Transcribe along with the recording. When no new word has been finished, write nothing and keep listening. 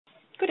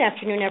Good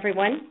afternoon,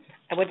 everyone.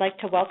 I would like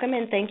to welcome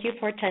and thank you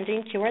for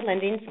attending QR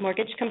Lending's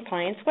Mortgage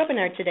Compliance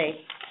webinar today.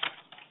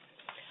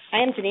 I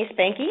am Denise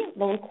Banky,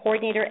 Loan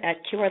Coordinator at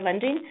QR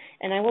Lending,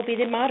 and I will be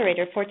the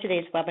moderator for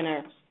today's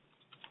webinar.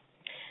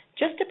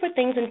 Just to put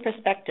things in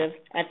perspective,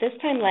 at this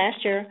time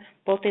last year,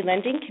 both the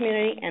lending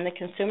community and the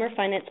Consumer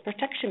Finance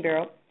Protection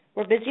Bureau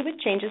were busy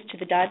with changes to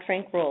the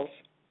Dodd-Frank rules.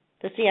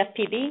 The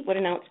CFPB would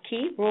announce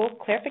key rule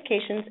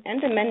clarifications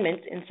and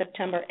amendments in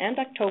September and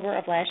October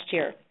of last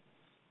year.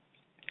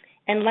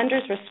 And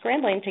lenders were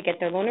scrambling to get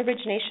their loan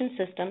origination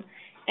system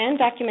and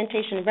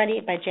documentation ready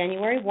by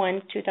January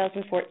 1,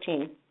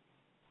 2014.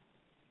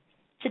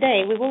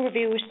 Today, we will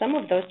review some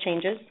of those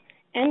changes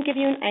and give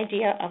you an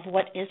idea of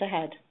what is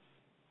ahead.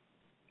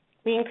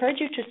 We encourage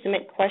you to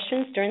submit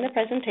questions during the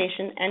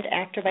presentation and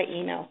after by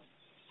email.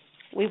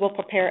 We will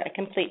prepare a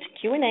complete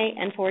Q&A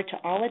and forward to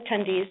all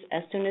attendees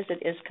as soon as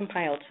it is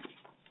compiled.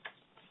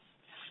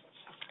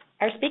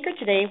 Our speaker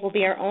today will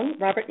be our own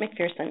Robert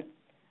McPherson,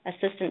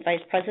 Assistant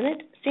Vice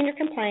President, Senior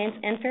Compliance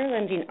and Fair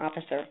Lending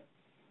Officer.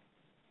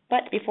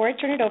 But before I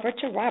turn it over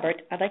to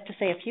Robert, I'd like to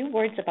say a few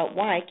words about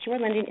why QR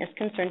Lending is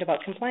concerned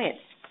about compliance.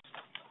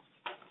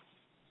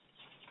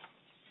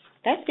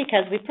 That's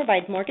because we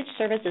provide mortgage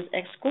services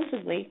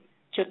exclusively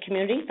to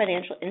community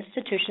financial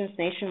institutions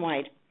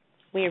nationwide.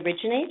 We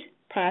originate,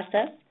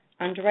 process,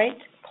 underwrite,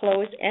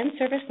 close, and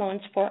service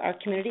loans for our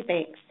community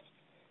banks.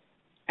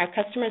 Our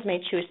customers may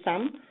choose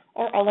some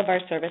or all of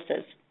our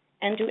services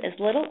and do as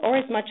little or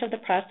as much of the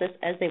process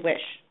as they wish.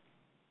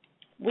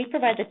 We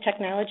provide the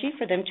technology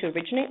for them to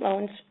originate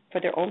loans for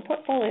their own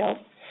portfolio,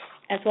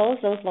 as well as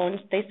those loans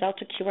they sell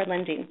to QR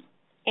Lending.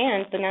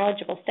 And the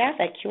knowledgeable staff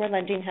at QR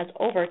Lending has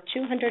over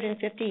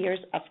 250 years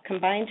of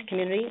combined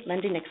community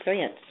lending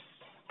experience.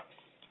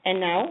 And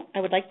now, I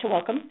would like to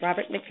welcome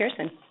Robert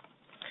McPherson.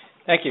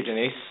 Thank you,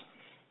 Denise.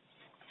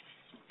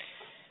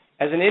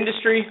 As an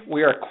industry,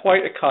 we are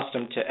quite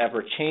accustomed to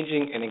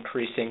ever-changing and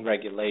increasing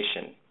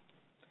regulation.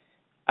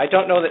 I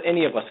don't know that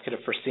any of us could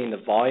have foreseen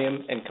the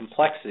volume and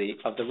complexity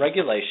of the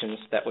regulations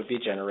that would be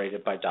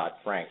generated by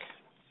Dodd-Frank.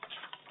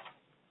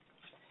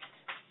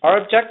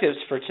 Our objectives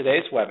for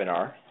today's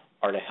webinar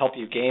are to help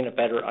you gain a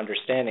better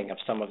understanding of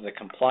some of the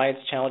compliance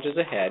challenges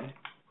ahead,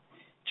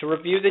 to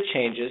review the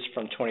changes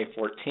from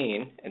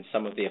 2014 and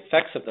some of the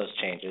effects of those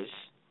changes,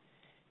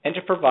 and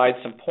to provide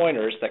some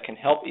pointers that can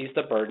help ease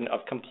the burden of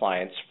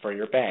compliance for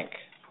your bank.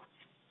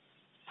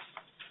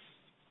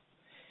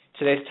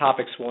 Today's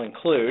topics will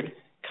include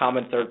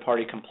common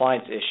third-party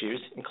compliance issues,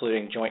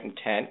 including joint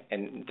intent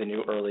and the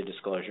new early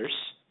disclosures,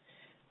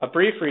 a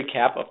brief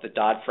recap of the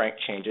Dodd-Frank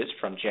changes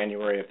from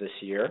January of this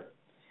year,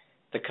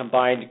 the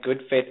combined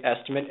good faith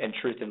estimate and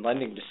truth in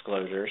lending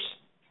disclosures,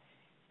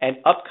 and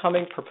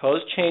upcoming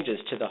proposed changes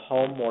to the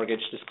Home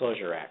Mortgage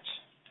Disclosure Act.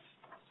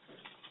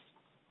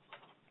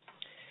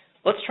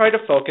 Let's try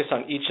to focus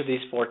on each of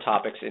these four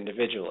topics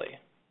individually.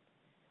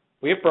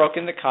 We have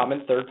broken the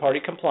common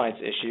third-party compliance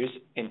issues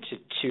into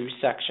two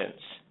sections: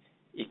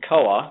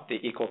 ECOA, the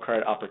Equal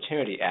Credit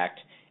Opportunity Act,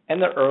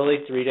 and the early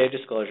 3-day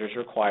disclosures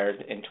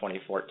required in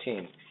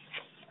 2014.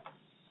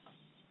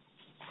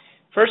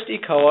 First,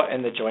 ECOA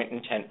and the joint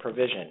intent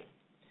provision.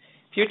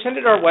 If you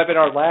attended our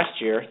webinar last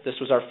year, this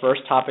was our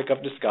first topic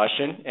of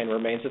discussion and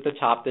remains at the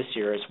top this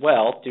year as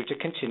well due to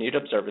continued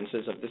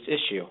observances of this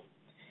issue.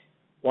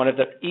 One of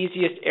the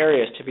easiest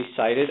areas to be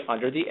cited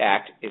under the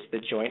Act is the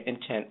joint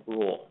intent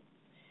rule.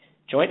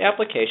 Joint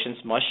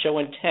applications must show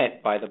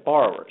intent by the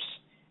borrowers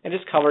and is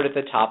covered at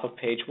the top of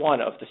page 1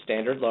 of the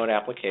Standard Loan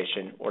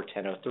Application, or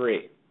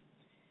 1003.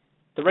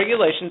 The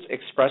regulations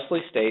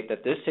expressly state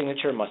that this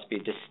signature must be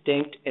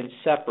distinct and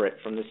separate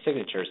from the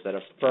signatures that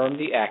affirm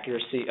the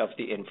accuracy of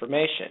the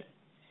information.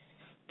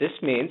 This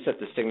means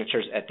that the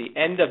signatures at the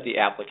end of the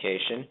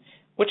application,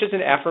 which is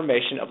an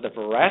affirmation of the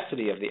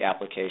veracity of the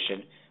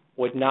application,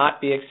 would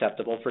not be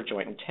acceptable for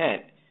joint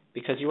intent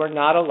because you are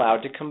not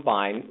allowed to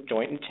combine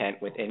joint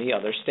intent with any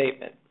other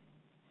statement.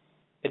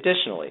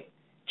 Additionally,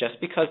 just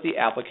because the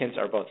applicants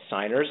are both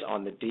signers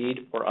on the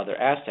deed or other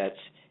assets,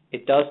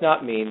 it does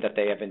not mean that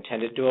they have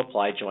intended to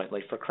apply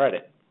jointly for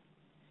credit.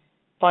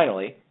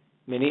 Finally,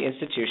 many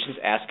institutions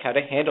ask how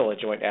to handle a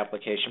joint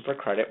application for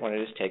credit when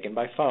it is taken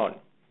by phone.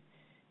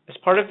 As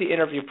part of the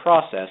interview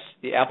process,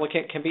 the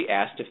applicant can be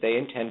asked if they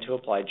intend to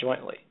apply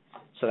jointly,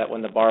 so that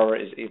when the borrower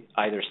is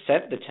either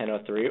sent the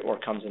 1003 or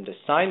comes in to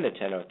sign the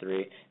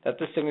 1003, that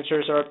the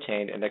signatures are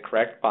obtained and the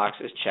correct box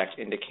is checked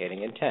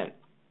indicating intent.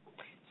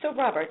 So,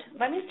 Robert,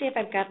 let me see if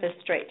I've got this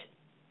straight.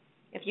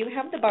 If you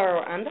have the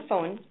borrower on the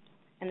phone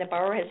and the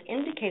borrower has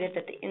indicated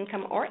that the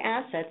income or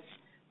assets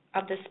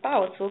of the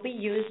spouse will be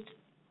used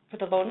for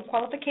the loan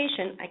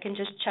qualification, I can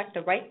just check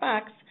the right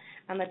box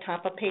on the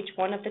top of page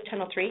 1 of the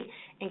 1003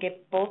 and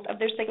get both of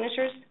their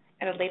signatures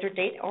at a later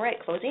date or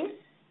at closing?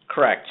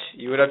 Correct.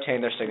 You would obtain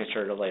their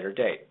signature at a later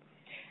date.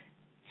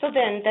 So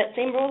then, that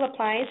same rule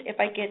applies if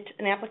I get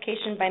an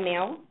application by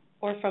mail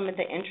or from the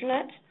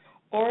internet,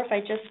 or if I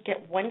just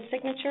get one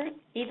signature,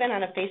 even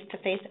on a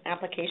face-to-face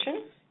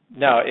application?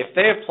 No, if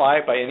they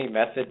apply by any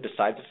method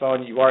besides the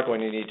phone, you are going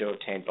to need to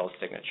obtain both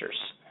signatures.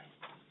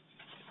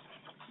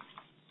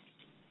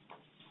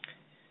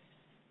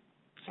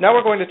 Now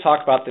we're going to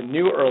talk about the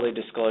new early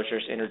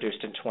disclosures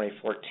introduced in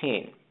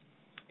 2014.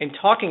 In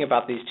talking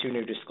about these two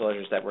new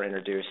disclosures that were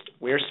introduced,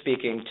 we're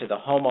speaking to the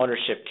Home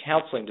Ownership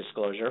Counseling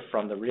Disclosure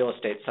from the Real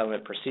Estate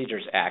Settlement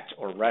Procedures Act,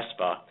 or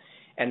RESPA,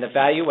 and the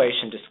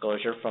Valuation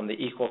Disclosure from the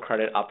Equal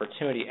Credit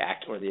Opportunity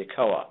Act, or the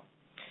ECOA.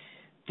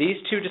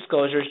 These two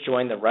disclosures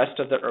join the rest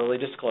of the early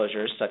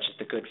disclosures, such as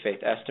the Good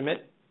Faith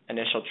Estimate,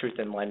 Initial Truth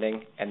in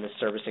Lending, and the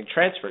Servicing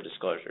Transfer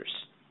disclosures.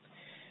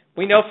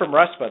 We know from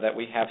RESPA that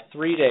we have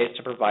 3 days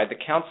to provide the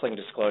counseling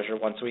disclosure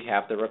once we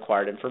have the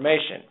required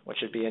information, which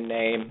would be a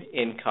name,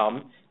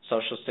 income,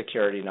 social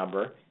security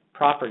number,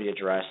 property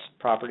address,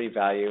 property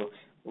value,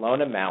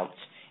 loan amounts,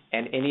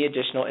 and any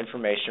additional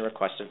information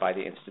requested by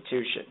the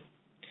institution.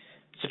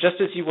 So just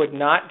as you would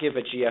not give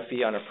a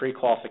GFE on a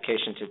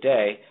pre-qualification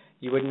today,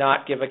 you would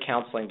not give a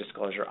counseling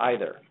disclosure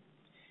either.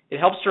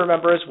 It helps to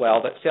remember as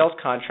well that sales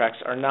contracts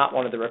are not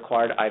one of the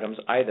required items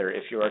either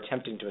if you are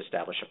attempting to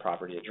establish a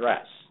property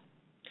address.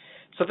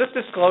 So this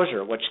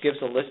disclosure, which gives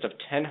a list of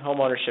 10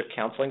 homeownership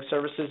counseling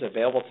services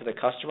available to the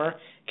customer,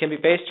 can be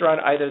based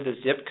around either the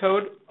zip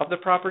code of the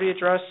property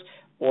address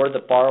or the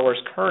borrower's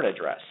current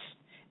address,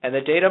 and the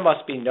data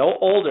must be no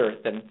older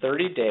than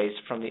 30 days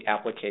from the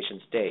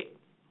application's date.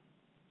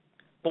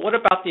 But what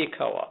about the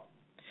ECOA?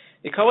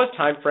 The ECOA's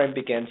time frame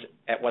begins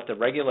at what the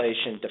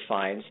regulation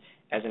defines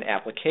as an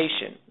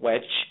application,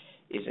 which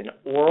is an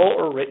oral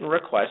or written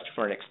request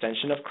for an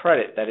extension of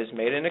credit that is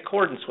made in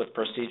accordance with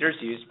procedures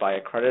used by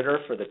a creditor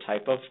for the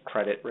type of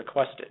credit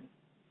requested.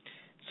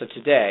 So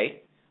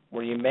today,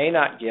 where you may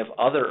not give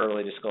other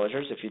early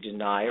disclosures if you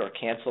deny or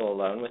cancel a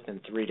loan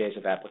within 3 days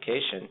of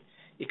application,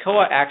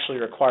 ECOA actually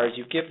requires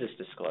you give this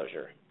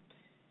disclosure.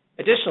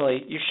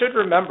 Additionally, you should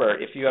remember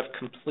if you have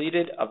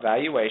completed a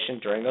valuation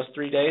during those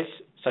 3 days,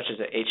 such as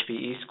an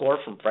HPE score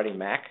from Freddie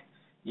Mac,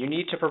 you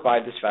need to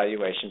provide this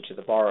valuation to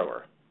the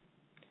borrower.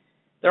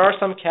 There are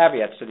some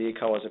caveats to the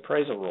ECOA's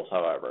appraisal rule,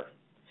 however.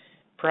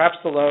 Perhaps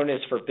the loan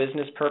is for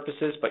business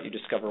purposes, but you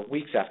discover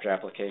weeks after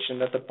application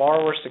that the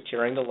borrower is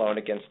securing the loan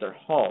against their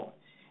home,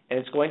 and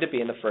it's going to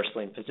be in the first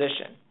lien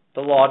position.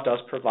 The law does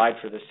provide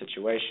for this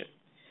situation.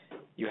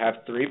 You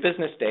have 3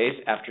 business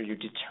days after you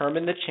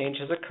determine the change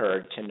has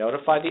occurred to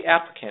notify the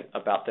applicant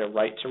about their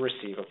right to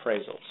receive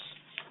appraisals.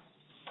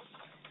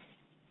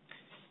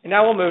 And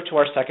now we'll move to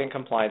our second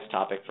compliance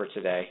topic for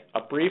today,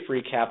 a brief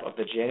recap of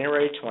the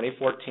January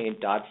 2014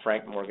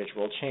 Dodd-Frank mortgage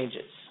rule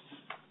changes.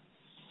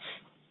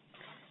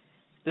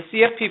 The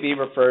CFPB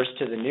refers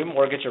to the new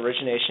mortgage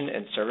origination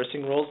and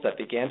servicing rules that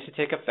began to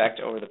take effect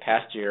over the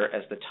past year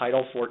as the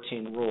Title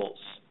 14 rules.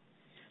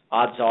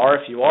 Odds are,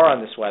 if you are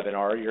on this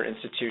webinar, your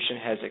institution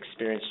has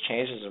experienced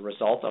change as a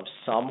result of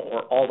some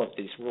or all of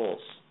these rules.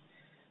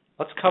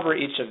 Let's cover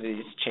each of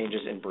these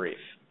changes in brief.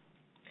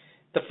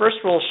 The first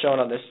rule shown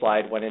on this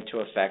slide went into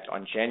effect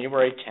on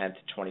January 10,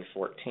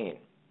 2014.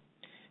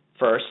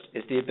 First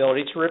is the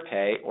ability to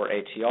repay, or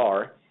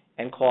ATR,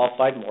 and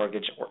qualified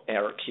mortgage, or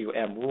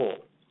QM rule.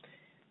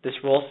 This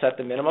rule set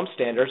the minimum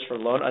standards for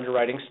loan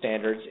underwriting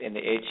standards in the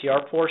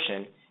ATR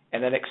portion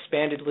and then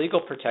expanded legal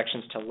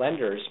protections to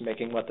lenders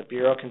making what the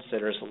Bureau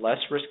considers less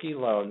risky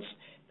loans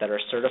that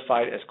are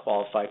certified as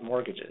qualified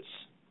mortgages.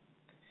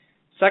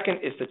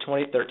 Second is the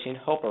 2013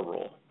 HOPA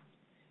rule.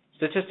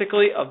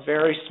 Statistically, a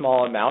very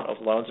small amount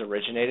of loans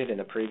originated in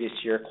the previous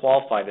year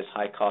qualified as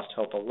high-cost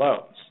HOPA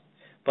loans,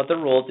 but the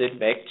rule did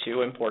make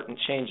 2 important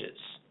changes.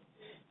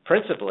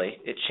 Principally,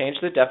 it changed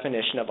the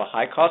definition of a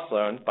high-cost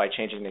loan by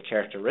changing the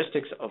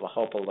characteristics of a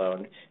HOPA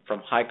loan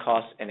from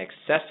high-cost and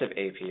excessive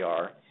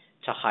APR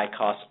to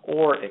high-cost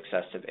or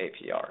excessive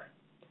APR.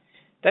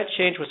 That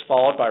change was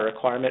followed by a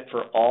requirement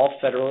for all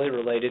federally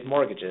related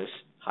mortgages,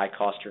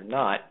 high-cost or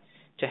not,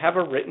 to have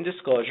a written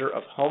disclosure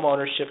of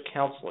homeownership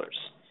counselors,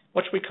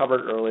 which we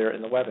covered earlier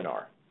in the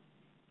webinar.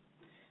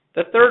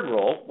 The third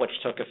rule, which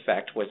took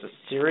effect, was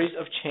a series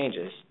of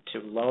changes to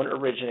loan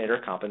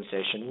originator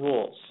compensation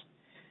rules.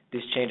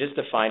 These changes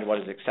defined what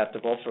is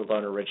acceptable for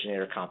loan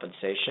originator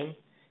compensation,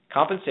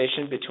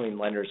 compensation between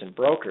lenders and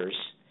brokers,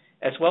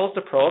 as well as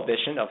the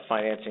prohibition of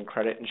financing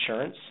credit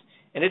insurance,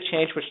 and a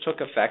change which took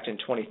effect in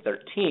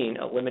 2013,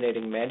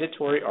 eliminating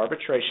mandatory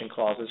arbitration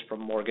clauses from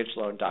mortgage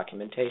loan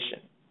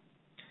documentation.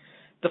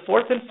 The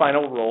fourth and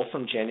final rule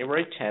from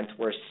January 10th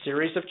were a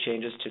series of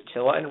changes to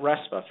TILA and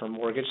RESPA for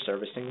mortgage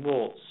servicing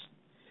rules.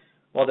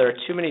 While there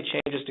are too many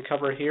changes to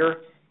cover here,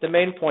 the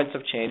main points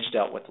of change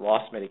dealt with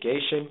loss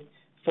mitigation,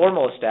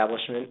 formal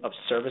establishment of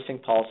servicing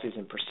policies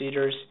and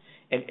procedures,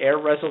 and error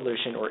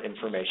resolution or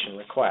information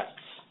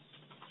requests.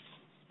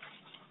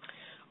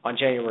 On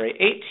January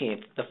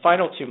 18th, the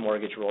final 2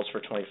 mortgage rules for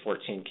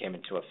 2014 came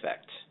into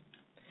effect.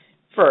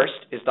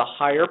 First is the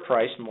higher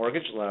price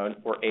mortgage loan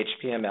or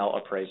HPML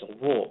appraisal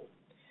rule.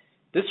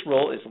 This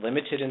rule is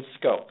limited in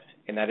scope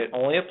in that it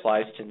only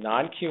applies to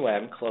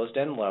non-QM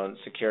closed-end loans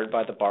secured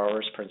by the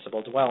borrower's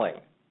principal dwelling.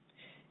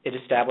 It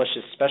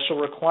establishes special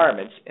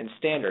requirements and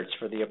standards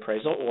for the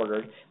appraisal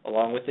ordered,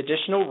 along with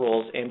additional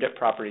rules aimed at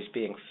properties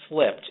being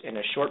flipped in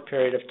a short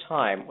period of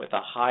time with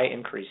a high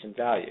increase in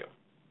value.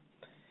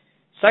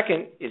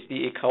 Second is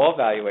the ECOA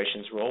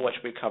valuations rule, which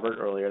we covered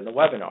earlier in the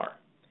webinar.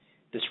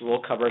 This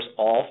rule covers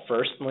all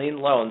first lien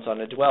loans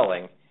on a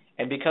dwelling,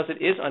 and because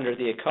it is under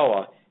the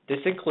ECOA, this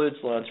includes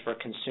loans for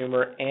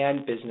consumer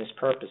and business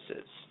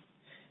purposes.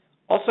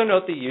 Also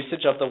note the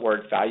usage of the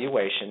word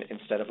valuation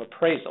instead of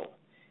appraisal.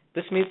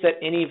 This means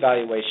that any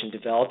valuation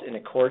developed in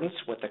accordance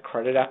with a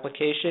credit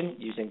application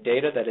using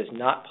data that is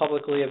not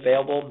publicly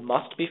available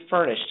must be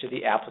furnished to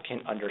the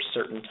applicant under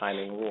certain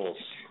timing rules.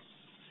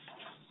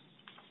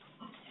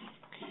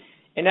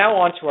 And now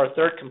on to our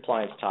third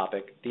compliance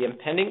topic, the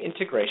impending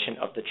integration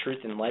of the Truth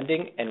in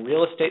Lending and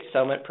Real Estate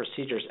Settlement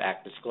Procedures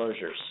Act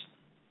disclosures.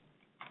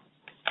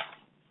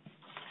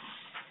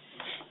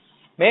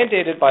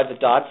 Mandated by the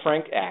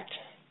Dodd-Frank Act,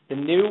 the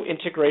new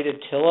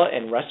integrated TILA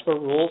and RESPA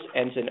rules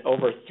ends an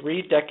over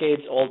 3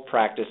 decades old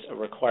practice of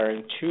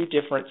requiring 2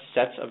 different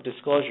sets of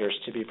disclosures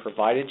to be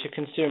provided to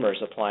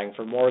consumers applying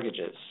for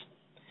mortgages.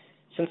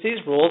 Since these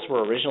rules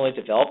were originally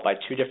developed by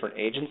 2 different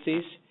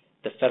agencies,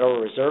 the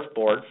Federal Reserve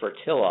Board for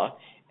TILA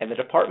and the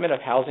Department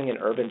of Housing and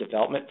Urban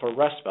Development for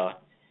RESPA,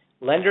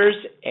 lenders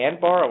and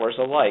borrowers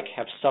alike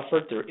have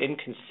suffered through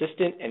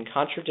inconsistent and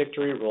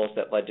contradictory rules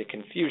that led to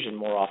confusion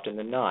more often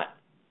than not.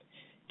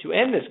 To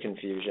end this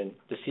confusion,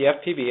 the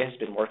CFPB has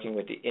been working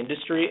with the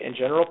industry and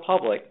general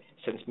public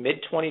since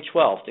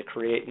mid-2012 to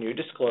create new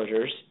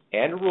disclosures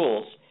and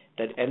rules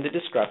that end the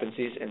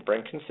discrepancies and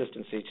bring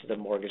consistency to the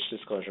mortgage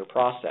disclosure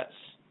process.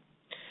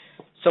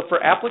 So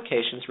for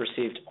applications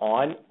received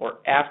on or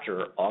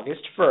after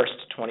August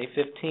 1st,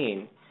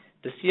 2015,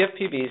 the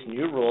CFPB's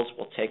new rules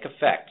will take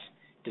effect,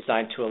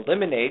 designed to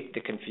eliminate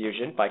the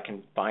confusion by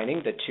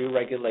combining the 2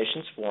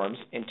 regulations forms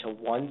into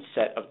one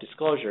set of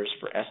disclosures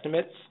for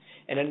estimates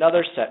and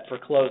another set for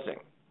closing.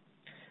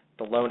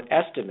 The loan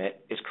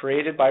estimate is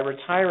created by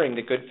retiring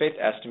the good faith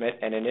estimate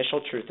and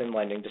initial truth in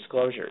lending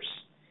disclosures.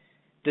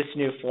 This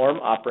new form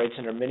operates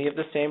under many of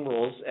the same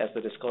rules as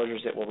the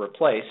disclosures it will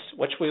replace,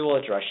 which we will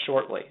address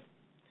shortly.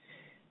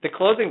 The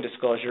closing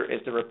disclosure is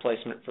the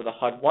replacement for the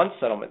HUD-1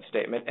 settlement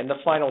statement and the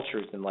final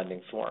truth in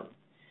lending form.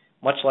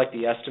 Much like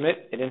the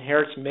estimate, it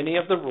inherits many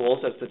of the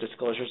rules as the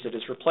disclosures it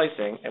is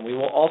replacing, and we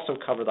will also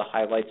cover the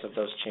highlights of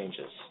those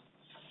changes.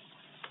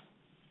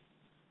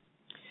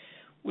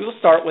 We will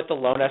start with the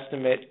loan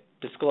estimate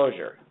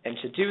disclosure, and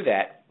to do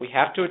that, we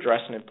have to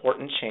address an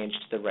important change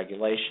to the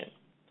regulation.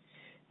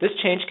 This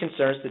change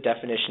concerns the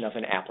definition of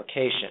an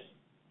application.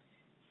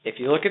 If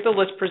you look at the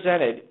list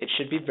presented, it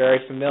should be very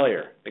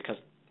familiar because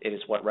it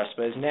is what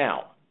RESPA is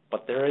now,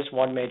 but there is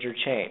one major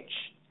change.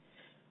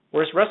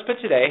 Whereas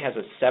RESPA today has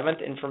a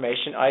 7th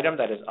information item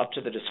that is up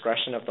to the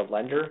discretion of the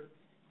lender,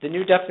 the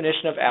new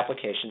definition of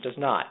application does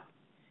not.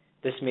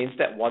 This means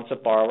that once a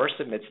borrower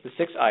submits the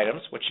 6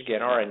 items, which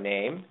again are a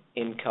name,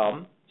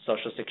 income,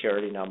 social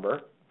security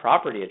number,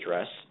 property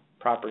address,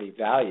 property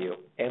value,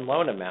 and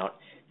loan amount,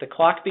 the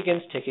clock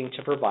begins ticking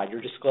to provide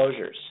your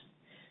disclosures.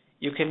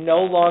 You can no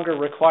longer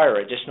require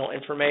additional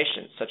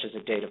information such as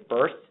a date of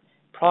birth,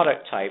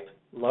 product type,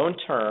 loan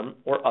term,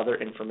 or other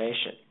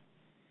information.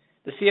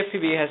 The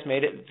CFPB has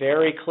made it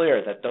very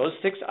clear that those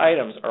 6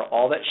 items are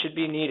all that should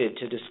be needed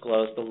to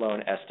disclose the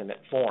loan estimate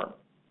form.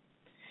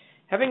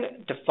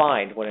 Having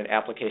defined what an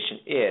application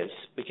is,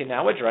 we can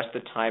now address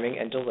the timing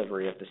and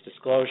delivery of this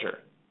disclosure.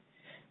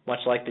 Much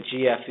like the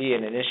GFE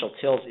and initial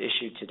TILs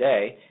issued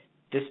today,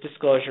 this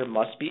disclosure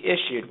must be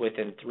issued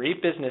within 3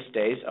 business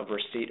days of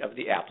receipt of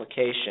the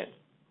application.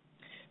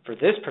 For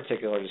this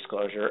particular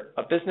disclosure,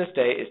 a business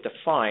day is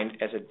defined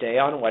as a day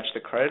on which the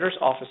creditor's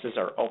offices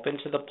are open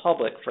to the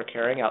public for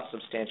carrying out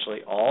substantially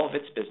all of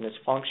its business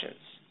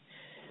functions.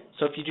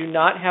 So if you do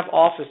not have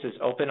offices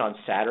open on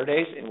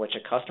Saturdays in which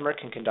a customer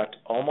can conduct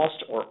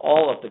almost or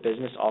all of the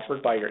business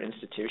offered by your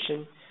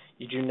institution,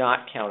 you do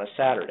not count a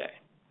Saturday.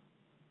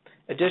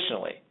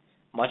 Additionally,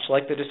 much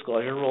like the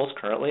disclosure rules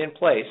currently in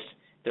place,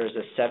 there is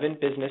a 7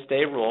 business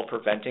day rule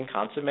preventing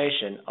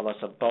consummation unless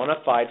a bona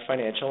fide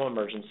financial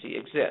emergency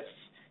exists,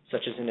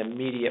 such as an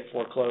immediate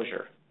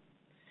foreclosure.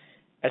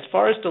 As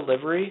far as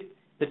delivery,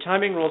 the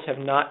timing rules have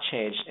not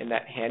changed in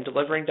that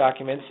hand-delivering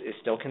documents is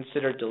still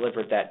considered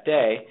delivered that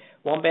day,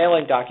 while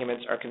mailing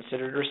documents are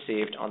considered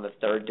received on the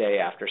 3rd day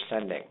after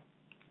sending.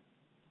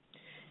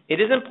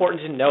 It is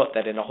important to note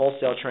that in a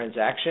wholesale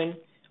transaction,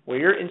 where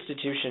your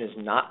institution is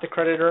not the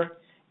creditor,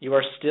 you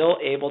are still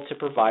able to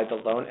provide the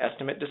loan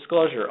estimate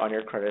disclosure on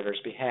your creditor's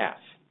behalf.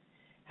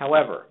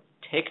 However,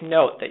 take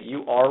note that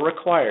you are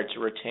required to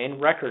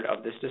retain record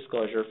of this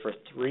disclosure for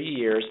 3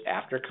 years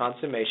after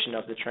consummation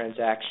of the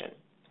transaction.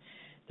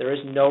 There is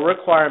no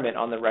requirement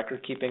on the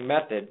record-keeping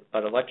method,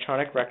 but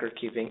electronic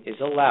record-keeping is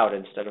allowed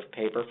instead of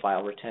paper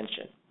file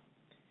retention.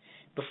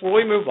 Before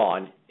we move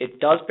on, it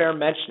does bear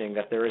mentioning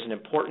that there is an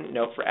important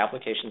note for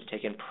applications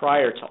taken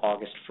prior to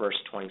August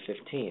 1st,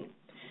 2015.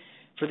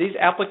 For these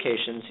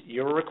applications,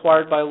 you are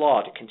required by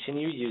law to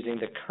continue using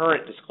the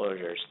current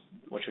disclosures,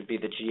 which would be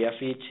the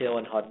GFE, TIL,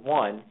 and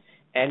HUD-1,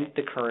 and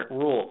the current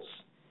rules.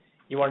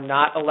 You are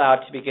not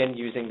allowed to begin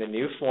using the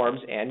new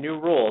forms and new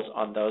rules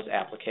on those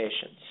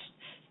applications.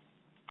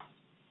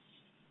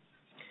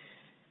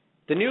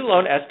 The new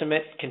loan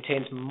estimate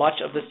contains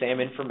much of the same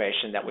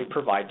information that we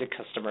provide to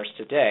customers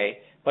today,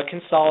 but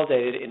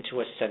consolidated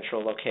into a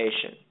central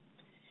location.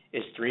 It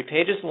is 3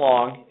 pages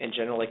long and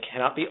generally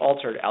cannot be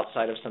altered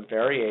outside of some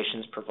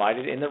variations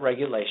provided in the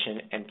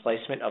regulation and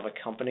placement of a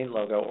company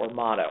logo or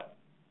motto.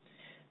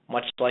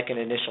 Much like an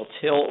initial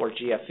TIL or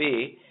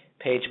GFE,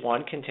 page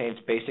 1 contains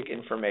basic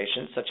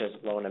information such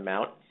as loan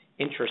amount,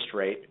 interest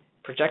rate,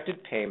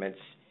 projected payments,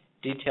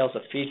 details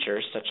of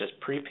features such as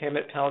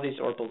prepayment penalties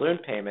or balloon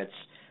payments,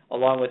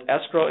 along with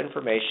escrow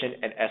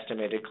information and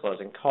estimated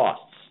closing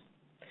costs.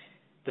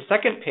 The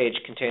second page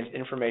contains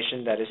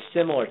information that is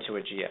similar to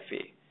a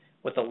GFE,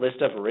 with a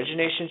list of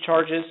origination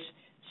charges,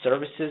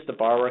 services the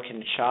borrower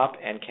can shop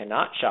and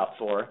cannot shop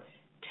for,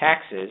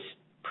 taxes,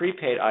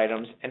 prepaid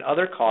items, and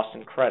other costs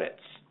and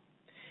credits.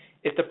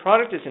 If the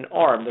product is an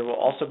ARM, there will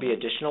also be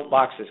additional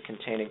boxes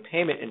containing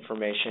payment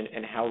information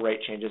and how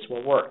rate changes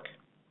will work.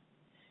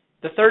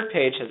 The third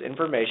page has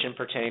information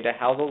pertaining to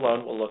how the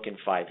loan will look in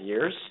 5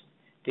 years,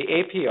 the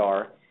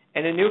APR,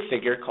 and a new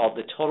figure called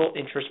the total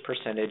interest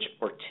percentage,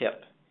 or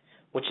TIP,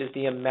 which is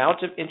the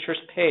amount of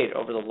interest paid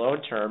over the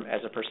loan term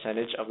as a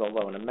percentage of the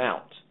loan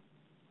amount.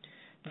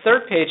 The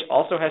third page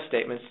also has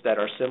statements that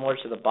are similar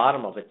to the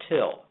bottom of a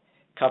TIL,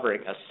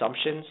 covering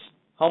assumptions,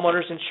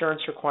 homeowners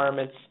insurance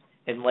requirements,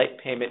 and late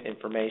payment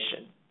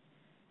information.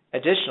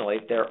 Additionally,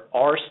 there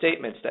are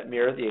statements that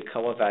mirror the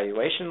ACOA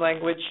valuation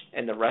language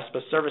and the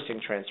RESPA servicing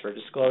transfer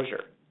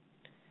disclosure.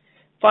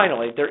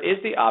 Finally, there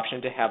is the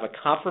option to have a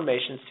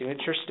confirmation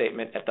signature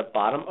statement at the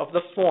bottom of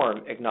the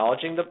form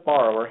acknowledging the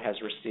borrower has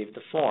received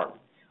the form,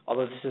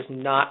 although this is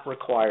not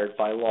required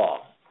by law.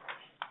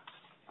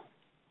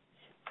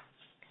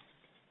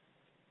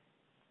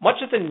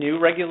 Much of the new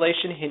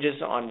regulation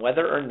hinges on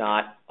whether or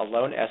not a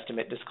loan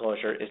estimate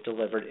disclosure is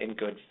delivered in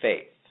good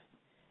faith.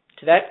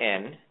 To that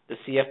end, the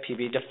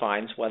CFPB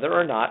defines whether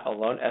or not a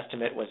loan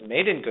estimate was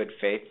made in good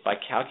faith by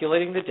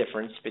calculating the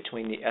difference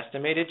between the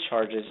estimated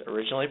charges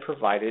originally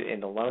provided in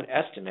the loan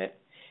estimate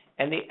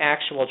and the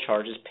actual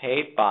charges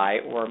paid by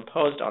or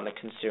imposed on the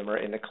consumer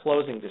in the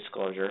closing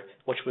disclosure,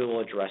 which we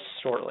will address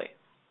shortly.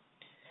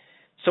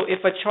 So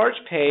if a charge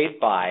paid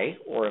by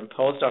or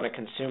imposed on a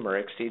consumer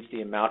exceeds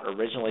the amount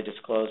originally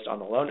disclosed on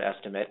the loan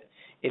estimate,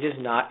 it is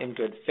not in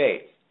good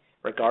faith,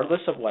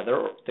 regardless of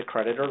whether the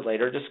creditor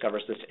later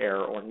discovers this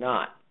error or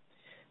not.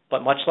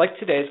 But much like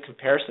today's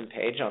comparison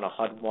page on a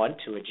HUD-1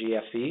 to a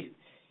GFE,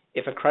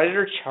 if a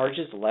creditor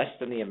charges less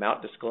than the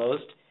amount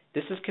disclosed,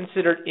 this is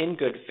considered in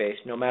good faith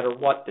no matter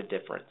what the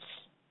difference.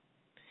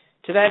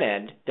 To that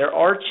end, there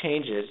are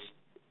changes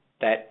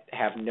that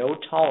have no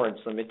tolerance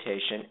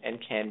limitation and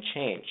can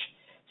change,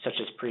 such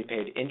as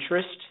prepaid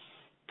interest,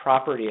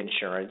 property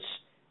insurance,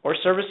 or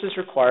services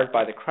required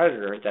by the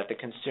creditor that the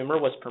consumer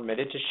was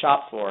permitted to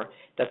shop for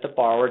that the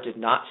borrower did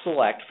not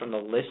select from the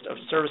list of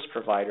service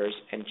providers,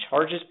 and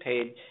charges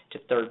paid to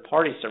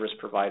third-party service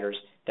providers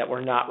that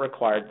were not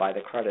required by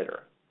the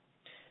creditor.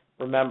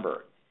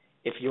 Remember,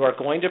 if you are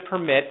going to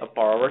permit a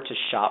borrower to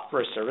shop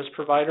for a service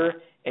provider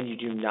and you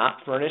do not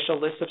furnish a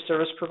list of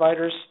service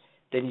providers,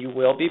 then you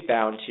will be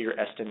bound to your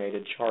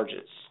estimated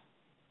charges.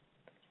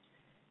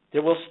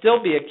 There will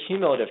still be a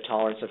cumulative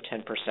tolerance of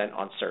 10%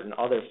 on certain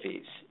other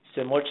fees,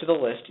 similar to the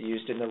list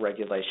used in the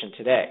regulation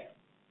today.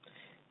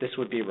 This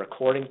would be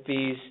recording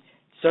fees,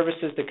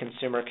 services the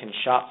consumer can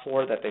shop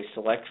for that they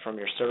select from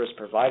your service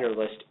provider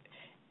list,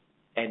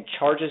 and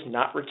charges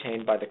not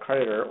retained by the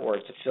creditor or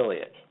its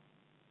affiliate.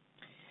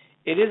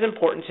 It is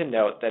important to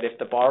note that if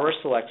the borrower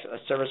selects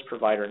a service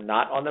provider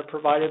not on the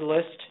provided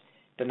list,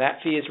 then that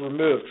fee is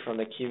removed from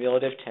the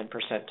cumulative 10%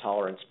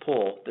 tolerance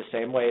pool, the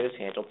same way it is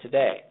handled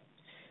today.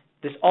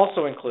 This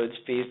also includes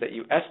fees that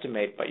you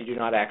estimate but you do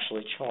not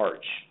actually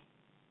charge.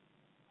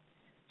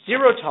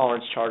 Zero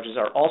tolerance charges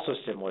are also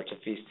similar to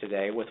fees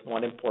today, with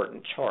one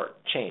important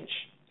change.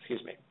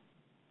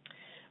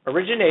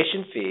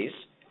 Origination fees,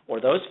 or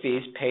those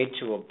fees paid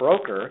to a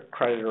broker,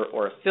 creditor,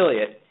 or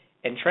affiliate,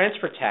 and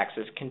transfer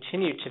taxes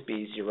continue to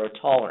be zero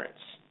tolerance.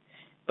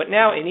 But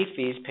now any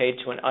fees paid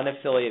to an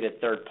unaffiliated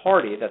third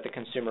party that the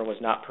consumer was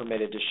not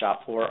permitted to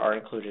shop for are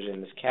included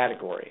in this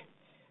category.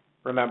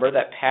 Remember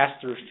that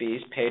pass-through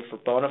fees paid for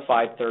bona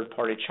fide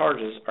third-party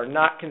charges are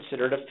not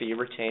considered a fee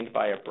retained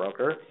by a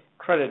broker,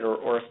 creditor,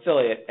 or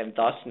affiliate, and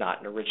thus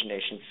not an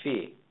origination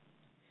fee.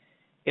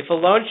 If a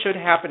loan should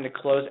happen to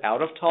close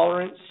out of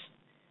tolerance,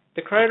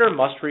 the creditor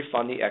must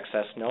refund the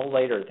excess no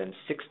later than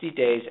 60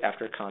 days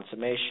after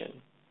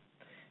consummation.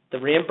 The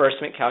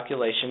reimbursement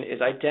calculation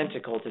is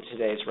identical to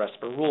today's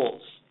RESPA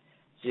rules.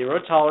 Zero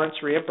tolerance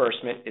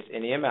reimbursement is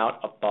any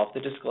amount above the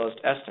disclosed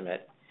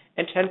estimate,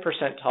 and 10%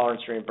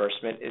 tolerance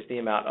reimbursement is the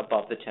amount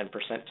above the 10%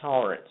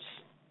 tolerance.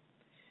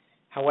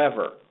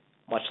 However,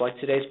 much like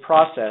today's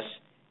process,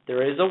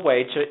 there is a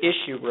way to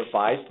issue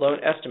revised loan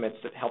estimates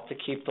that help to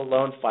keep the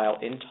loan file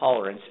in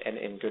tolerance and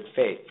in good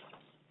faith.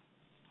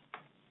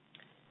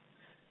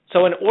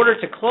 So in order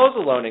to close a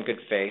loan in good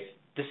faith,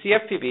 the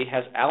CFPB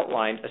has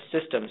outlined a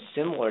system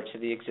similar to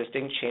the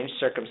existing changed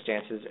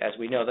circumstances as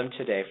we know them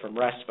today from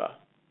RESPA.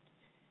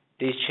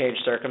 These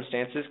changed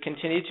circumstances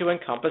continue to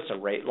encompass a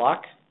rate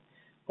lock,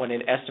 when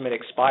an estimate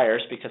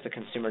expires because the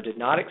consumer did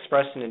not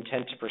express an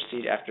intent to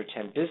proceed after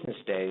 10 business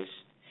days,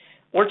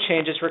 or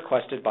changes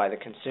requested by the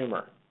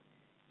consumer.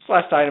 This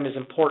last item is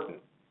important.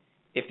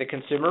 If the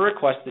consumer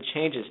requests the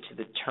changes to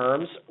the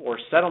terms or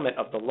settlement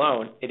of the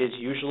loan, it is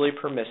usually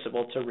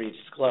permissible to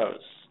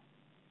redisclose.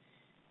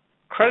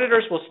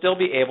 Creditors will still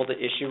be able to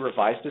issue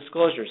revised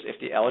disclosures if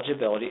the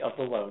eligibility of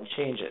the loan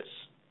changes.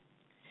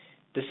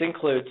 This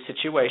includes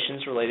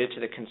situations related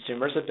to the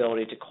consumer's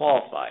ability to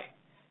qualify,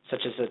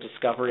 such as the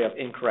discovery of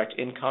incorrect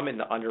income in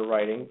the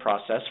underwriting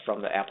process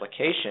from the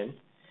application,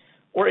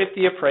 or if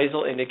the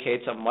appraisal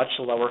indicates a much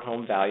lower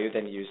home value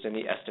than used in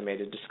the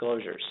estimated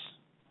disclosures.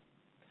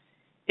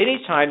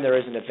 Anytime there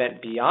is an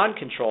event beyond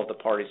control of the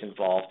parties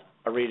involved,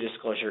 a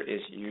redisclosure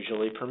is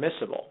usually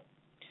permissible.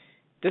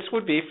 This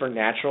would be for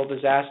natural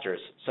disasters,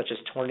 such as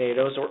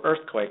tornadoes or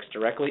earthquakes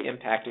directly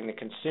impacting the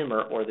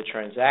consumer or the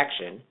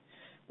transaction,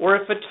 or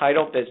if a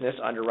title business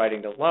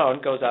underwriting the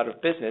loan goes out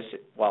of business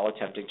while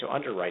attempting to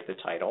underwrite the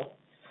title,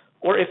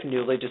 or if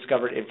newly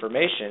discovered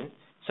information,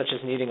 such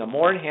as needing a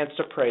more enhanced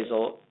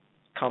appraisal,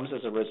 comes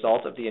as a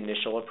result of the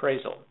initial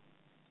appraisal.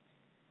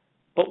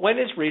 But when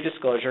is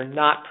redisclosure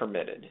not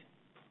permitted?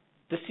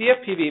 The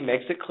CFPB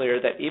makes it clear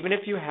that even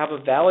if you have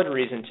a valid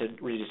reason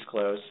to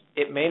redisclose,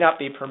 it may not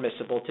be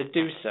permissible to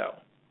do so.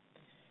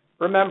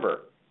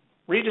 Remember,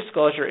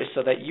 redisclosure is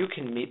so that you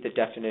can meet the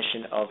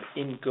definition of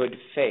in good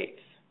faith.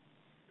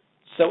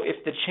 So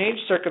if the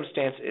changed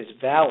circumstance is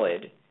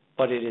valid,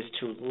 but it is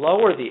to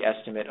lower the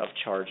estimate of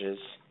charges,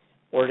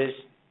 or it is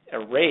a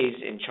raise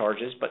in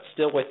charges but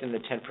still within the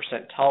 10%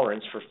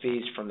 tolerance for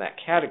fees from that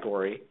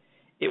category,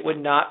 it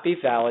would not be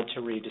valid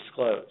to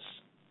redisclose.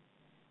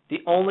 The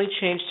only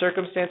changed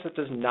circumstance that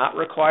does not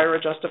require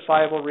a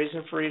justifiable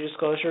reason for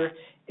redisclosure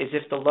is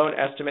if the loan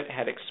estimate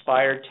had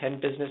expired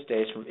 10 business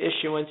days from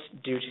issuance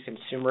due to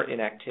consumer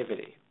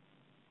inactivity.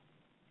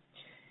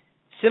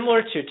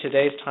 Similar to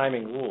today's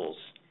timing rules,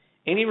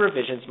 any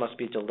revisions must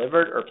be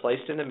delivered or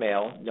placed in the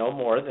mail no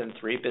more than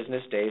 3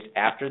 business days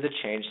after the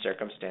changed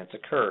circumstance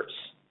occurs.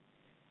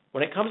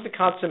 When it comes to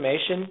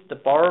consummation, the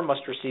borrower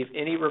must receive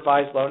any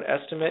revised loan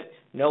estimate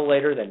no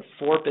later than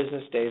 4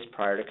 business days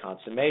prior to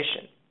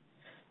consummation.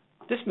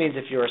 This means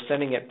if you are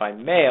sending it by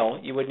mail,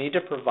 you would need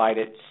to provide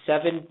it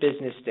 7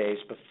 business days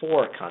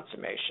before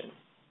consummation.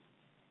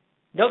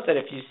 Note that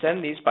if you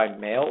send these by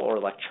mail or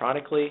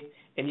electronically,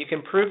 and you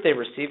can prove they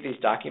received these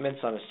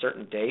documents on a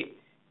certain date,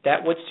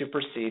 that would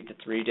supersede the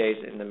 3 days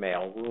in the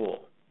mail rule.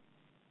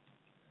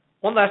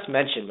 One last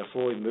mention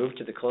before we move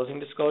to the closing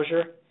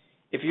disclosure.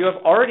 If you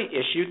have already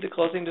issued the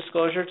closing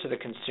disclosure to the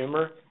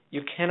consumer,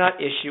 you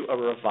cannot issue a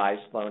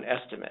revised loan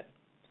estimate.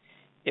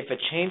 If a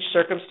changed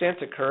circumstance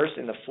occurs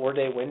in the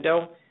 4-day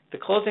window, the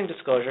closing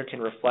disclosure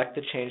can reflect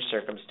the changed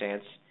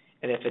circumstance,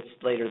 and if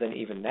it's later than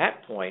even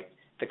that point,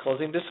 the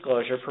closing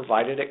disclosure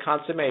provided at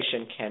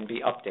consummation can be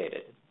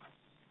updated.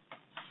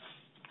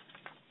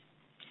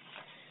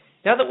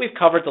 Now that we've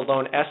covered the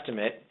loan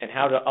estimate and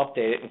how to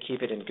update it and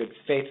keep it in good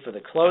faith for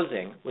the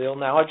closing, we will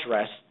now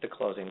address the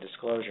closing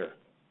disclosure.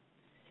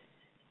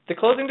 The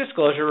closing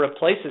disclosure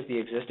replaces the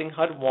existing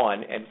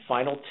HUD-1 and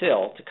final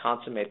till to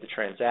consummate the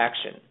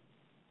transaction.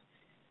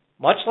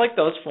 Much like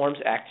those forms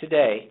act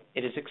today,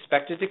 it is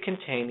expected to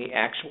contain the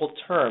actual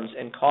terms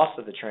and costs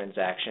of the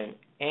transaction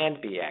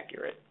and be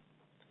accurate.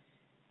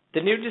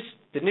 The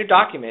new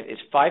document is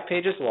 5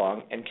 pages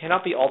long and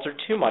cannot be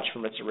altered too much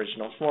from its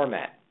original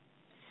format.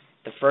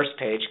 The first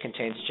page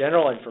contains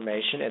general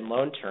information and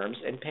loan terms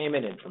and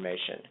payment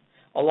information,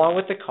 along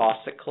with the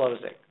costs at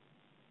closing.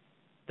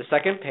 The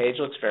second page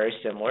looks very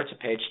similar to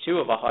page 2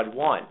 of a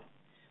HUD-1,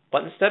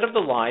 but instead of the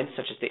lines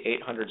such as the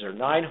 800s or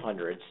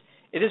 900s,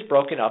 it is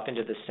broken up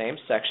into the same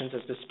sections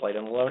as displayed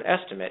on the loan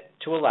estimate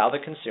to allow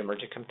the consumer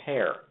to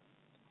compare.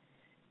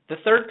 The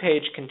third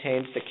page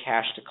contains the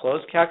cash to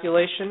close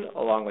calculation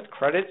along with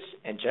credits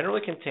and generally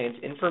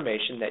contains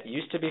information that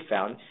used to be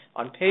found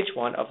on page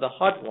 1 of the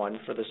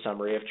HUD-1 for the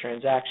summary of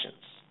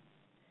transactions.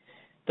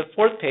 The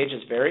fourth page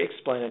is very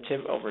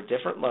explanative over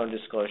different loan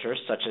disclosures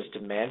such as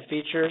demand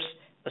features,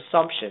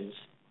 assumptions,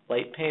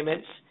 late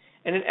payments,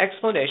 and an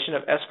explanation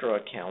of escrow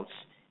accounts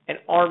and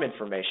ARM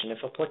information if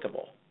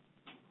applicable.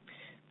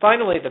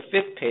 Finally, the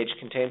fifth page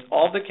contains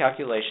all the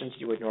calculations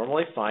you would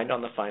normally find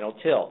on the final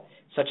till,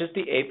 such as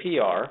the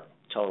APR,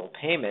 total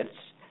payments,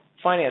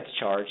 finance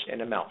charge,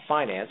 and amount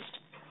financed,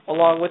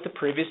 along with the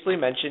previously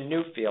mentioned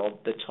new field,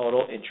 the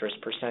total interest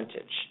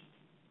percentage.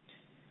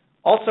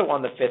 Also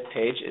on the fifth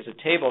page is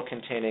a table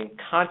containing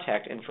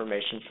contact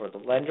information for the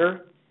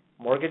lender,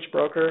 mortgage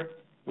broker,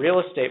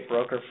 real estate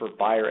broker for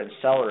buyer and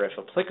seller if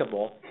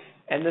applicable,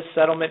 and the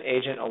settlement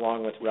agent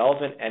along with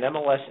relevant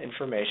NMLS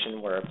information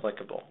where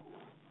applicable.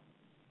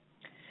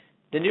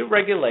 The new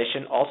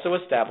regulation also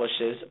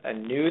establishes a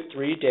new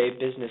 3-day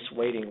business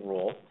waiting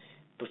rule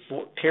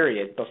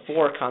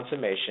before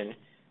consummation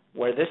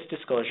where this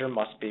disclosure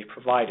must be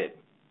provided.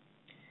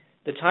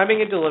 The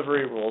timing and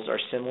delivery rules are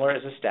similar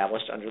as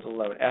established under the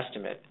loan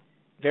estimate,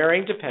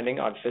 varying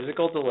depending on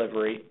physical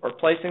delivery or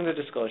placing the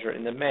disclosure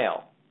in the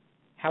mail.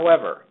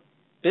 However,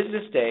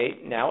 Business day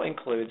now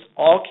includes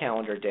all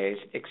calendar days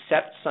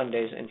except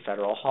Sundays and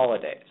federal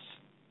holidays.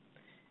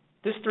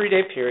 This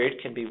 3-day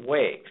period can be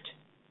waived,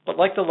 but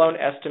like the loan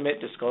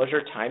estimate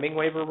disclosure timing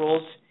waiver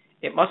rules,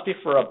 it must be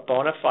for a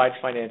bona fide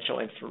financial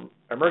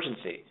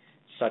emergency,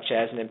 such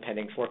as an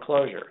impending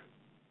foreclosure.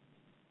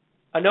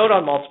 A note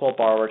on multiple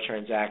borrower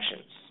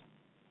transactions.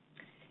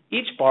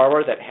 Each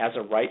borrower that has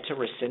a right to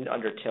rescind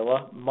under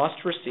TILA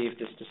must receive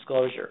this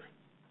disclosure.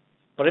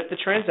 But if the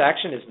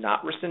transaction is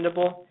not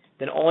rescindable,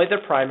 then only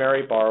the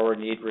primary borrower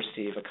need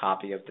receive a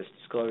copy of this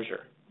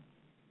disclosure.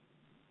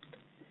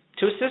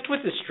 To assist with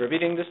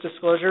distributing this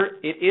disclosure,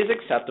 it is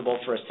acceptable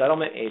for a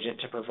settlement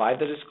agent to provide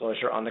the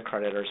disclosure on the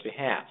creditor's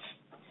behalf.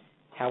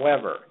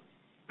 However,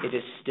 it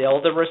is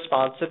still the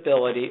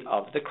responsibility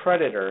of the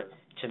creditor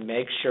to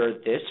make sure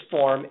this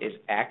form is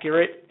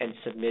accurate and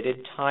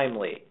submitted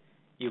timely.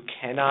 You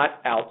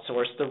cannot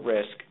outsource the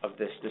risk of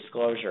this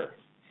disclosure.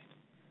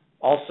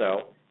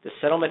 Also, the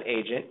settlement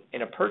agent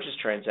in a purchase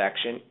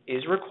transaction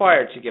is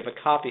required to give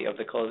a copy of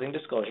the closing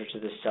disclosure to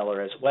the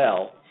seller as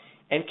well,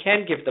 and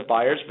can give the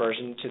buyer's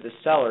version to the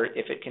seller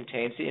if it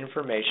contains the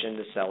information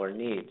the seller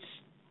needs.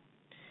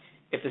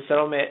 If the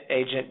settlement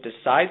agent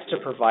decides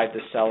to provide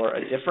the seller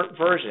a different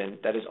version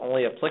that is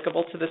only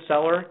applicable to the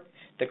seller,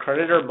 the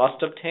creditor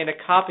must obtain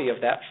a copy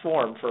of that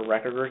form for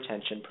record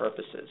retention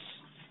purposes.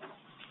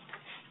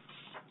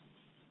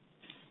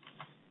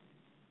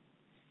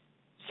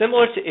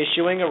 Similar to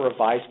issuing a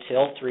revised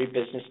TIL 3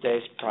 business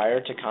days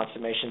prior to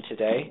consummation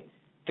today,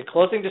 the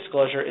closing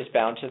disclosure is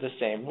bound to the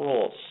same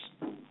rules.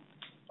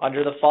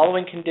 Under the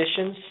following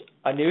conditions,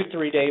 a new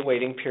 3-day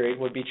waiting period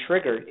would be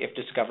triggered if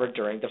discovered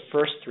during the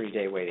first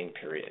 3-day waiting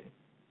period.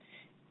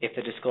 If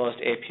the disclosed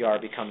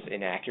APR becomes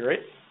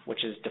inaccurate,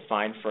 which is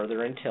defined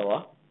further in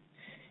TILA,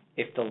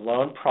 if the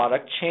loan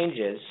product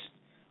changes,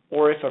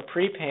 or if a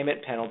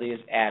prepayment penalty is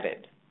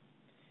added.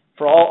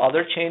 For all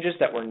other changes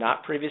that were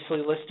not previously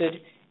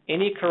listed,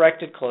 any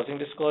corrected closing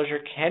disclosure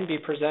can be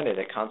presented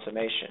at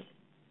consummation.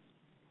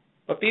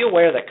 But be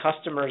aware that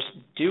customers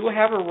do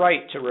have a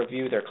right to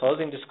review their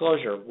closing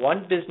disclosure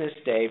 1 business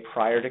day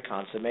prior to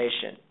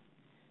consummation.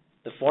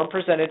 The form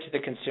presented to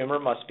the consumer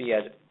must be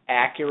as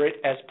accurate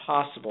as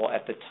possible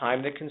at the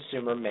time the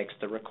consumer makes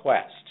the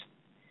request.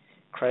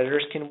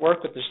 Creditors can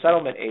work with the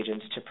settlement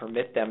agents to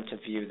permit them to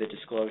view the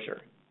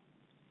disclosure.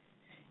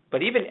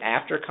 But even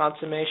after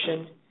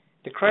consummation,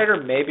 the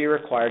creditor may be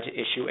required to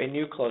issue a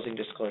new closing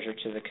disclosure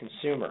to the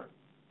consumer.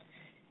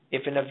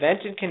 If an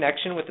event in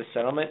connection with the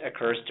settlement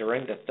occurs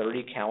during the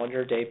 30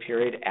 calendar day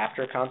period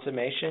after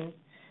consummation,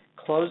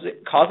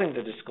 causing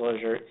the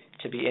disclosure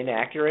to be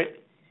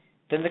inaccurate,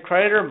 then the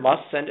creditor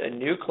must send a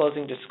new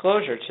closing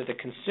disclosure to the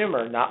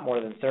consumer not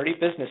more than 30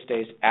 business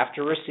days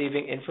after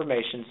receiving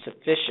information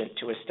sufficient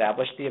to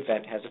establish the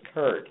event has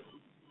occurred.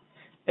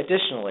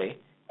 Additionally,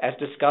 as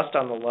discussed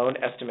on the loan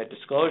estimate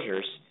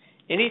disclosures,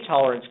 any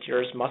tolerance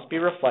cures must be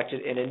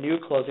reflected in a new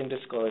closing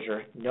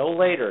disclosure no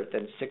later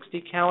than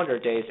 60 calendar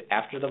days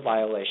after the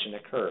violation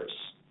occurs.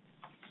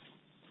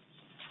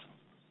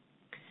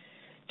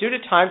 Due to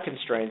time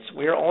constraints,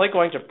 we are only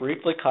going to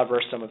briefly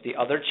cover some of the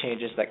other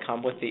changes that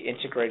come with the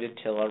integrated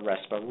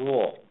TILA-RESPA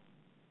rule.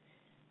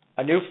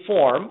 A new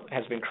form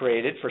has been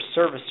created for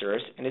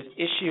servicers and is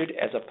issued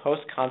as a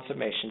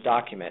post-consummation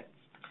document.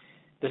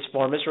 This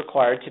form is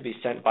required to be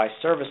sent by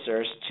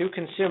servicers to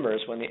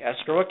consumers when the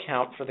escrow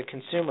account for the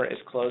consumer is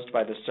closed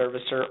by the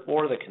servicer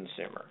or the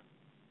consumer.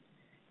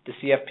 The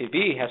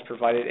CFPB has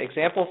provided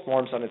example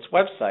forms on its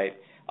website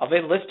of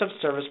a list of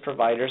service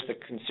providers the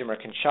consumer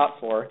can shop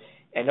for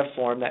and a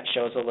form that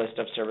shows a list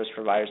of service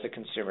providers the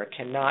consumer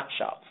cannot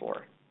shop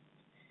for.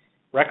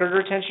 Record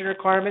retention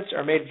requirements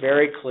are made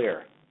very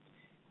clear: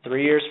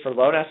 3 years for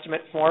loan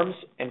estimate forms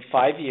and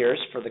 5 years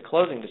for the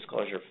closing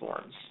disclosure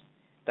forms.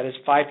 That is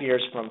 5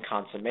 years from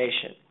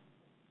consummation.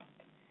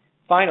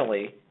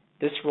 Finally,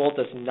 this rule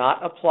does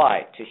not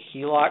apply to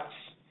HELOCs,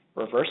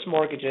 reverse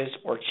mortgages,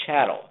 or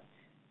chattel,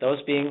 those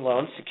being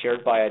loans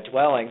secured by a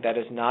dwelling that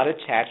is not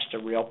attached to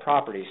real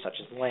property such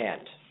as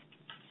land.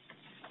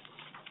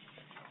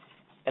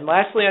 And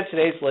lastly on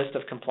today's list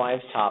of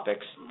compliance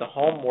topics, the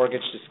Home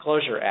Mortgage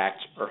Disclosure Act,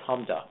 or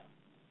HMDA.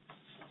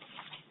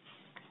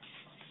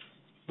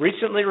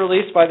 Recently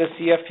released by the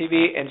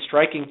CFPB and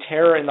striking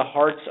terror in the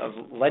hearts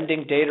of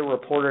lending data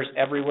reporters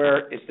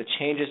everywhere is the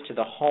changes to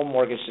the Home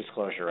Mortgage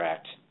Disclosure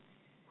Act.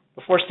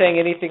 Before saying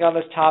anything on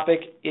this topic,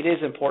 it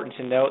is important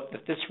to note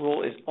that this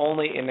rule is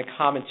only in the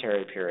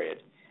commentary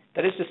period.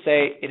 That is to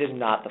say, it is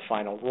not the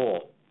final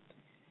rule.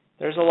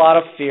 There's a lot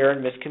of fear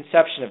and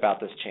misconception about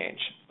this change,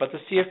 but the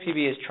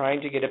CFPB is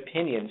trying to get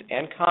opinions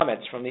and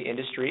comments from the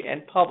industry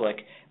and public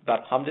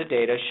about HMDA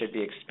data should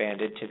be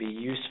expanded to be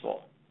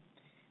useful.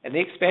 And the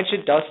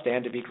expansion does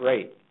stand to be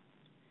great.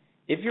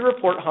 If you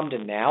report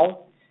HMDA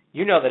now,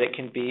 you know that it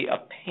can be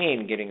a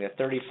pain getting the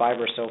 35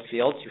 or so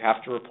fields you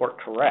have to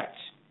report correct.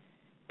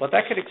 But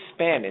that could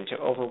expand into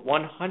over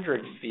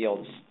 100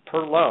 fields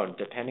per loan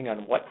depending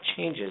on what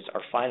changes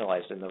are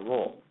finalized in the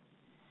rule.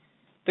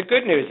 The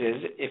good news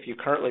is, if you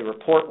currently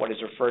report what is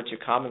referred to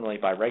commonly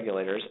by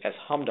regulators as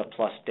HMDA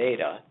plus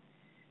data,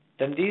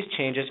 then these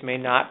changes may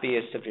not be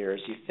as severe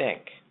as you think.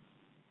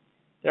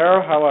 There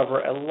are, however,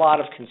 a lot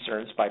of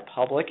concerns by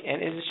public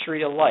and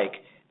industry alike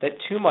that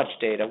too much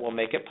data will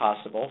make it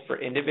possible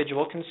for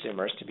individual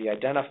consumers to be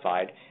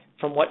identified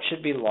from what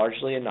should be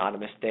largely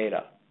anonymous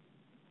data.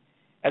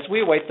 As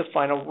we await the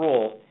final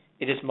rule,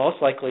 it is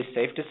most likely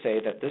safe to say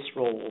that this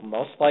rule will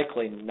most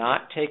likely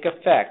not take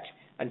effect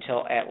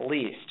until at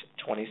least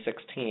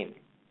 2016.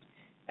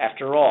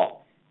 After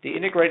all, the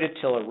integrated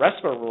tiller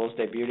RESPA rules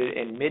debuted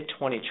in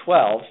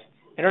mid-2012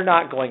 and are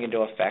not going into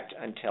effect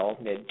until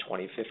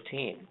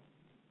mid-2015.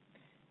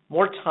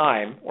 More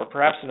time, or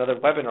perhaps another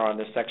webinar on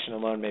this section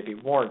alone, may be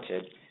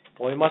warranted,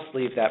 but we must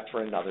leave that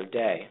for another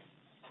day.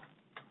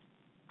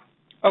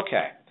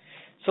 Okay,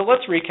 so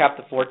let's recap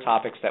the 4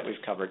 topics that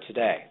we've covered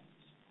today.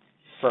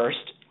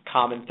 First,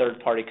 common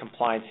third-party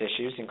compliance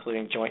issues,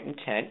 including joint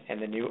intent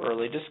and the new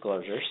early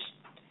disclosures.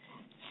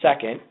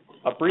 Second,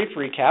 a brief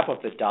recap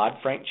of the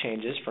Dodd-Frank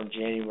changes from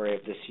January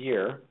of this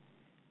year.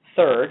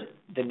 Third,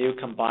 the new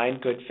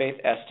combined good faith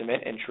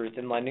estimate and truth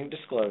in lending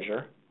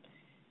disclosure.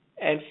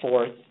 And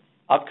fourth,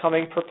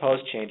 upcoming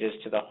proposed changes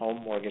to the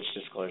Home Mortgage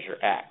Disclosure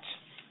Act.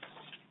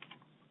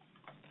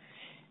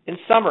 In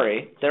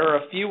summary, there are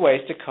a few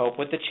ways to cope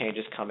with the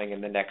changes coming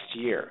in the next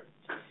year.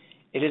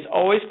 It is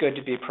always good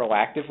to be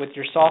proactive with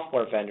your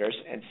software vendors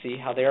and see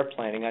how they are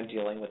planning on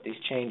dealing with these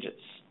changes.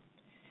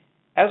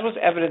 As was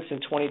evidenced in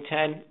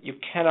 2010, you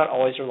cannot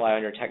always rely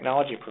on your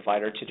technology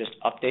provider to just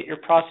update your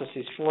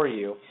processes for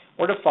you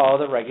or to follow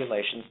the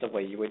regulations the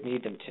way you would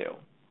need them to.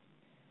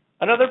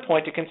 Another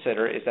point to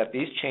consider is that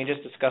these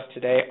changes discussed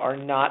today are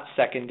not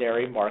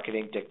secondary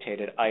marketing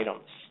dictated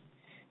items.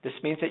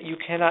 This means that you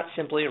cannot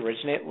simply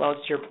originate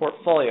loans to your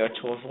portfolio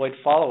to avoid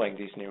following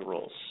these new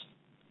rules.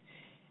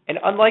 And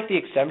unlike the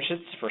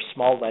exemptions for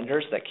small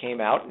lenders that came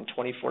out in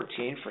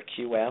 2014 for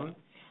QM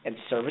and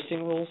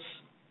servicing rules,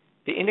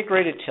 the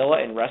integrated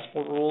TILA and RESPA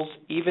rules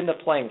even the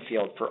playing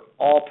field for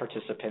all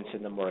participants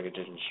in the mortgage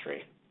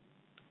industry.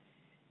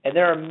 And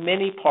there are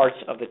many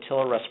parts of the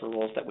TILA RESPA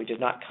rules that we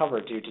did not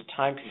cover due to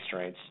time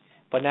constraints,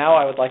 but now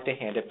I would like to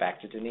hand it back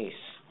to Denise.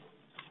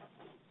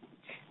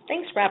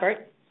 Thanks,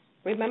 Robert.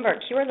 Remember,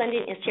 Cure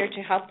Lending is here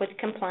to help with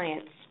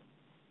compliance.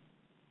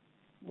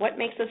 What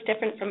makes us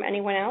different from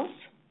anyone else?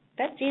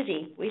 That's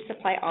easy. We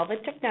supply all the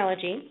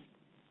technology.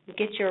 You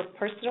get your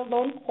personal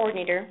loan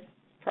coordinator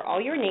for all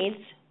your needs,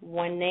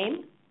 one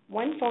name,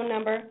 one phone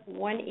number,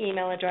 one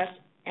email address,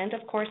 and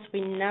of course,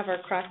 we never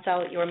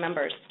cross-sell your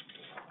members.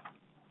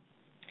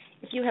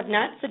 If you have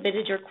not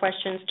submitted your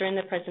questions during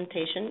the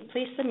presentation,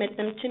 please submit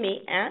them to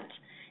me at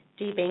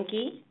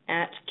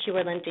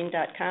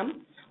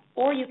dbanky@curelending.com,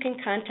 or you can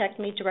contact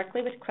me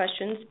directly with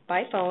questions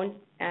by phone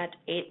at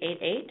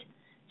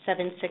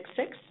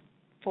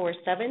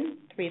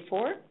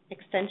 888-766-4734,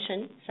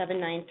 extension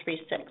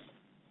 7936.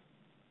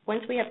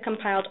 Once we have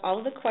compiled all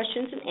of the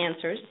questions and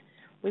answers,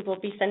 we will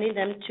be sending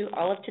them to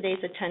all of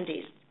today's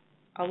attendees,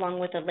 along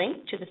with a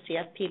link to the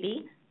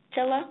CFPB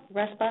TILA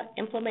RESPA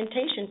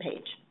implementation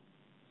page.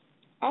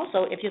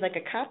 Also, if you'd like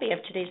a copy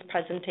of today's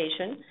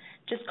presentation,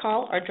 just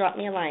call or drop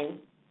me a line.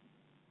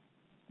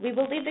 We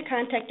will leave the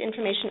contact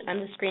information on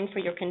the screen for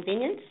your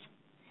convenience.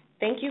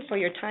 Thank you for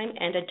your time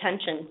and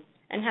attention,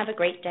 and have a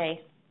great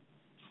day.